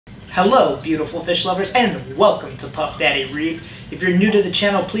Hello beautiful fish lovers and welcome to Puff Daddy Reef. If you're new to the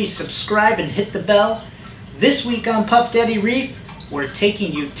channel, please subscribe and hit the bell. This week on Puff Daddy Reef, we're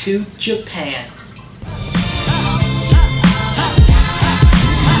taking you to Japan.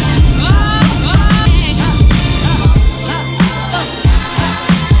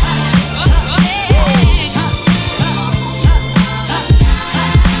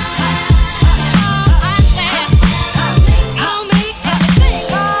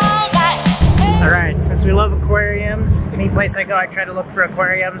 Since we love aquariums, any place I go I try to look for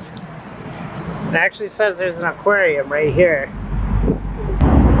aquariums. It actually says there's an aquarium right here.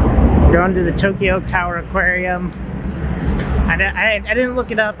 Going to the Tokyo Tower Aquarium. I didn't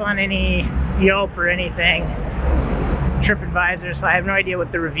look it up on any Yelp or anything, TripAdvisor, so I have no idea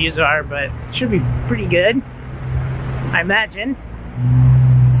what the reviews are, but it should be pretty good, I imagine.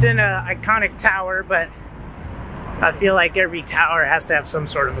 It's in an iconic tower, but I feel like every tower has to have some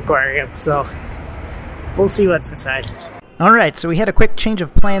sort of aquarium, so we'll see what's inside. Alright, so we had a quick change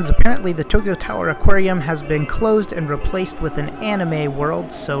of plans. Apparently the Tokyo Tower Aquarium has been closed and replaced with an anime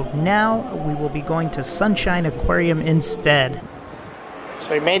world, so now we will be going to Sunshine Aquarium instead.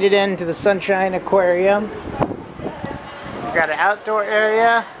 So we made it into the Sunshine Aquarium. We've got an outdoor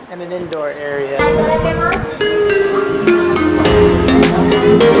area and an indoor area.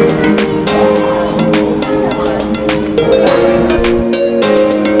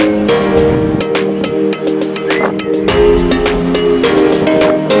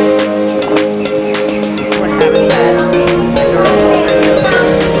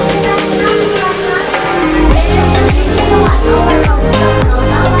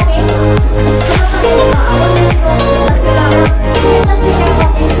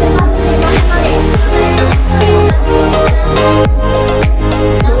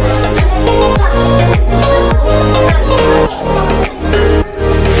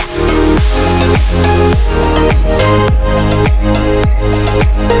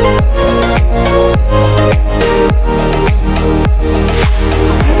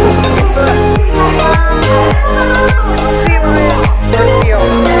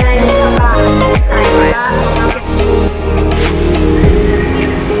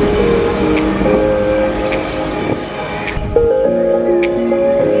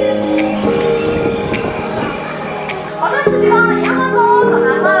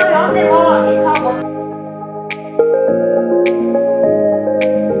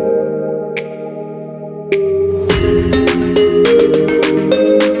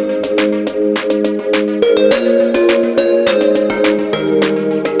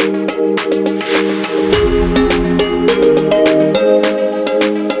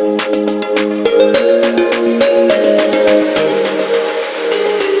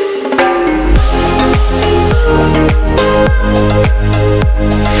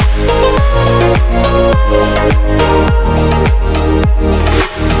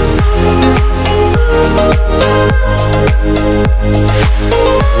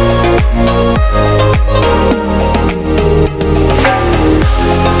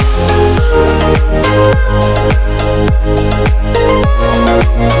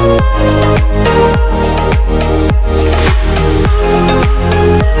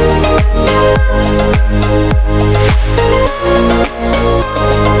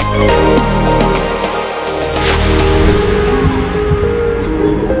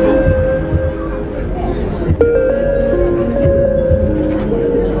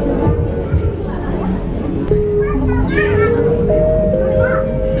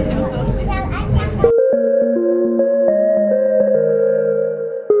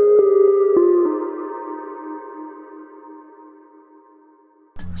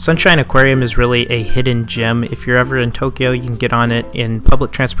 Sunshine Aquarium is really a hidden gem. If you're ever in Tokyo, you can get on it in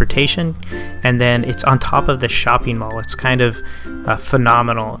public transportation, and then it's on top of the shopping mall. It's kind of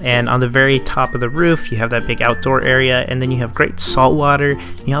phenomenal. And on the very top of the roof, you have that big outdoor area, and then you have great salt water,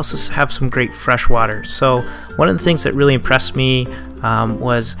 and you also have some great fresh water. So one of the things that really impressed me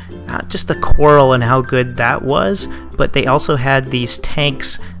was not just the coral and how good that was, but they also had these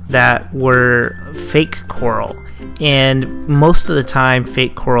tanks that were fake coral. And most of the time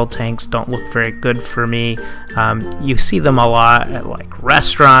fake coral tanks don't look very good for me. You see them a lot at like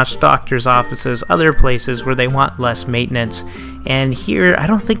restaurants, doctors' offices, other places where they want less maintenance. And here I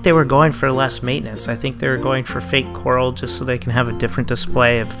don't think they were going for less maintenance. I think they were going for fake coral just so they can have a different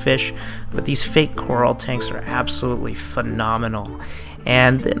display of fish. But these fake coral tanks are absolutely phenomenal.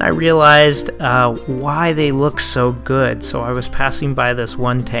 And then I realized why they look so good. So I was passing by this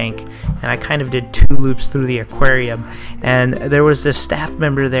one tank, and I kind of did 2 loops through the aquarium, and there was this staff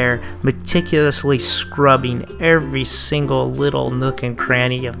member there meticulously scrubbing every single little nook and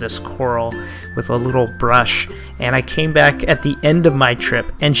cranny of this coral with a little brush. And I came back at the end of my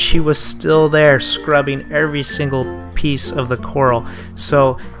trip, and she was still there scrubbing every single piece of the coral.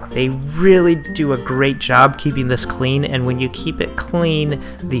 So they really do a great job keeping this clean, and when you keep it clean,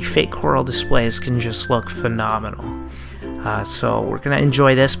 the fake coral displays can just look phenomenal. So we're gonna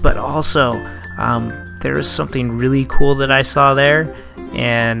enjoy this, but also there is something really cool that I saw there,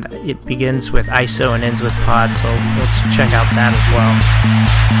 and it begins with ISO and ends with pod, so let's check out that as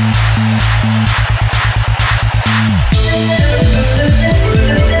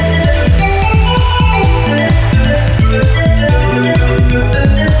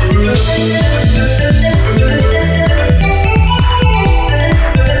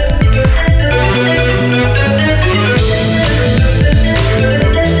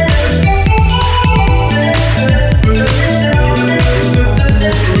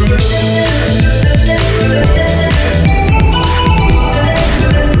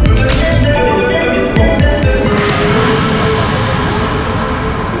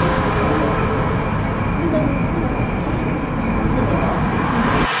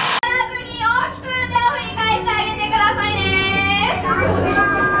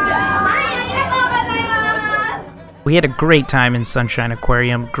We had a great time in Sunshine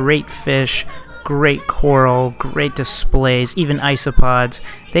Aquarium. Great fish, great coral, great displays, even isopods.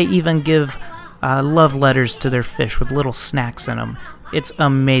 They even give love letters to their fish with little snacks in them. It's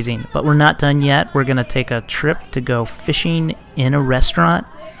amazing, but we're not done yet. We're gonna take a trip to go fishing in a restaurant,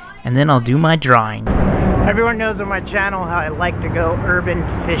 and then I'll do my drawing. Everyone knows on my channel how I like to go urban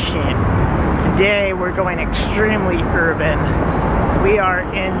fishing. Today we're going extremely urban. We are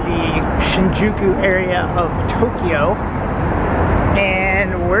in the Shinjuku area of Tokyo,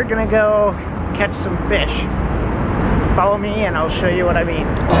 and we're gonna go catch some fish. Follow me and I'll show you what I mean.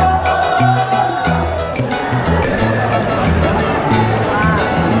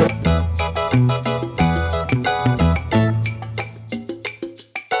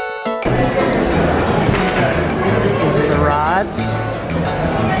 These are the rods.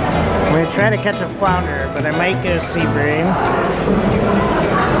 I'm going to try to catch a flounder, but I might get a sea bream.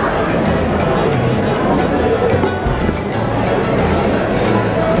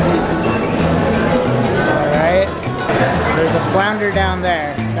 Alright, there's a flounder down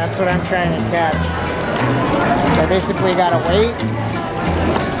there. That's what I'm trying to catch. I basically got to wait,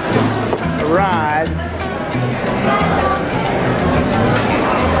 a rod,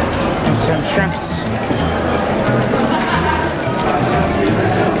 and some shrimps.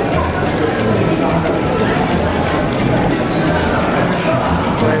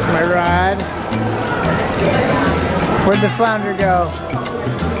 Where's my rod? Where'd the flounder go?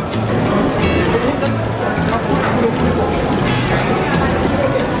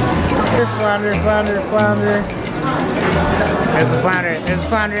 Flounder, flounder, flounder. There's the flounder. There's a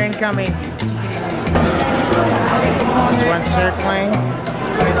flounder incoming. This one's circling.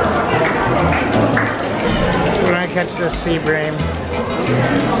 We're gonna catch this sea bream.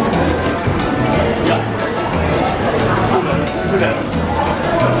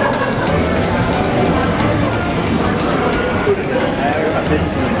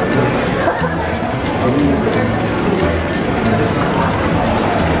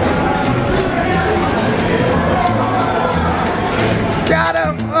 Got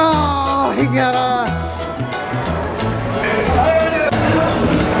him! Oh, he got off.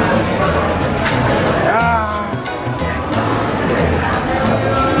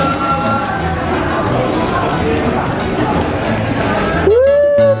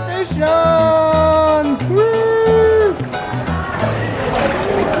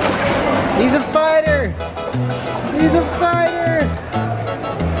 He's a fighter! He's a fighter!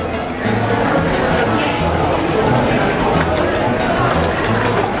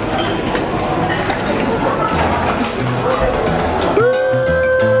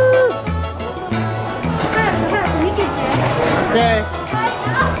 Okay.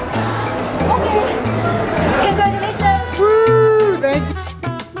 Congratulations! Woo! Thank you!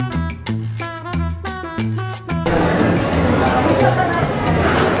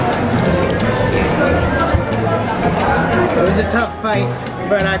 It was a tough fight,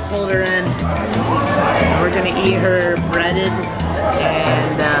 but I pulled her in. We're gonna eat her breaded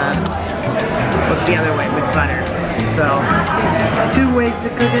and what's the other way? With butter. So, 2 ways to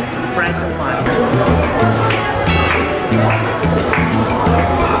cook it, price of 1.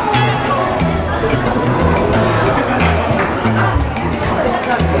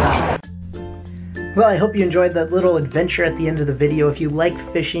 Well, I hope you enjoyed that little adventure at the end of the video. If you like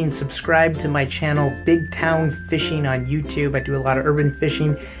fishing, subscribe to my channel, Big Town Fishing on YouTube. I do a lot of urban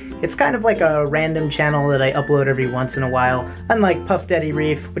fishing. It's kind of like a random channel that I upload every once in a while, unlike Puff Daddy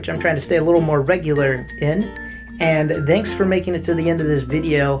Reef, which I'm trying to stay a little more regular in. And thanks for making it to the end of this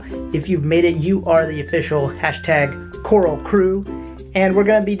video. If you've made it, you are the official #Coral Crew. And we're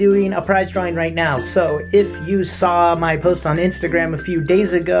going to be doing a prize drawing right now. So if you saw my post on Instagram a few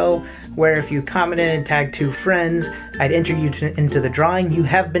days ago, where if you commented and tagged 2 friends, I'd enter you into the drawing, you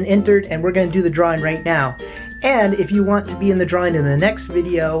have been entered, and we're going to do the drawing right now. And if you want to be in the drawing in the next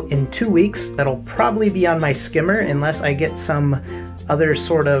video in 2 weeks, that'll probably be on my skimmer, unless I get some other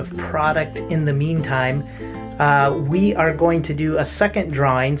sort of product in the meantime. We are going to do a second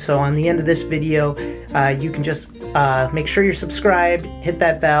drawing, so on the end of this video, you can just make sure you're subscribed, hit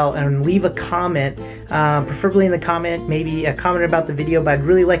that bell, and leave a comment, preferably in the comment, maybe a comment about the video, but I'd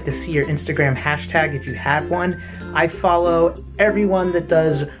really like to see your Instagram hashtag if you have one. I follow everyone that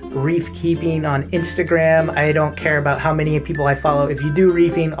does reef keeping on Instagram. I don't care about how many people I follow. If you do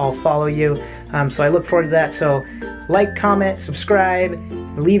reefing, I'll follow you, so I look forward to that. So like, comment, subscribe,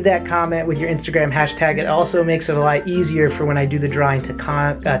 leave that comment with your Instagram hashtag. It also makes it a lot easier for when I do the drawing to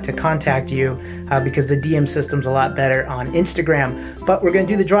contact you, because the DM system's a lot better on Instagram. But we're going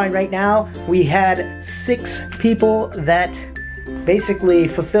to do the drawing right now. We had 6 people that basically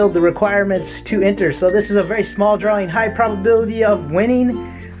fulfilled the requirements to enter. So this is a very small drawing, high probability of winning.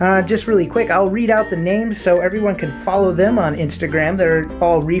 Just really quick, I'll read out the names so everyone can follow them on Instagram. They're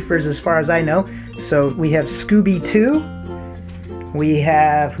all reefers as far as I know. So we have Scooby2. We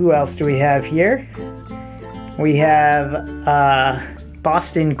have, who else do we have here? We have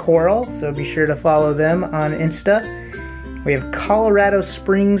Boston Coral, so be sure to follow them on Insta. We have Colorado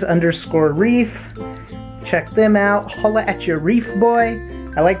Springs _Reef. Check them out. Holla at your Reef Boy.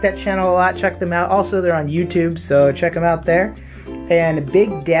 I like that channel a lot. Check them out. Also, they're on YouTube, so check them out there. And Big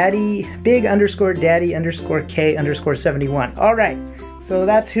 _Daddy _K_71. All right, so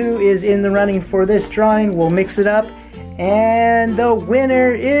that's who is in the running for this drawing. We'll mix it up, and the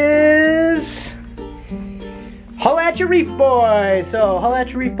winner is Holla at your Reef Boy. So holla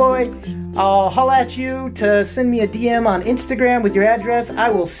at your Reef Boy. I'll holla at you to send me a DM on Instagram with your address. I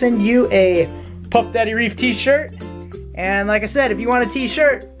will send you a Puff Daddy Reef t-shirt. And like I said, if you want a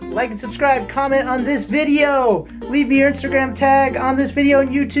t-shirt, like and subscribe, comment on this video, leave me your Instagram tag on this video on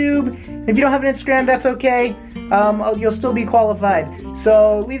YouTube. If you don't have an Instagram, that's okay. You'll still be qualified.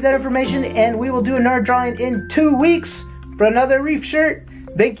 So leave that information, and we will do another drawing in 2 weeks for another Reef shirt.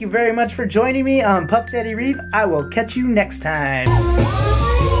 Thank you very much for joining me on Puff Daddy Reef. I will catch you next time.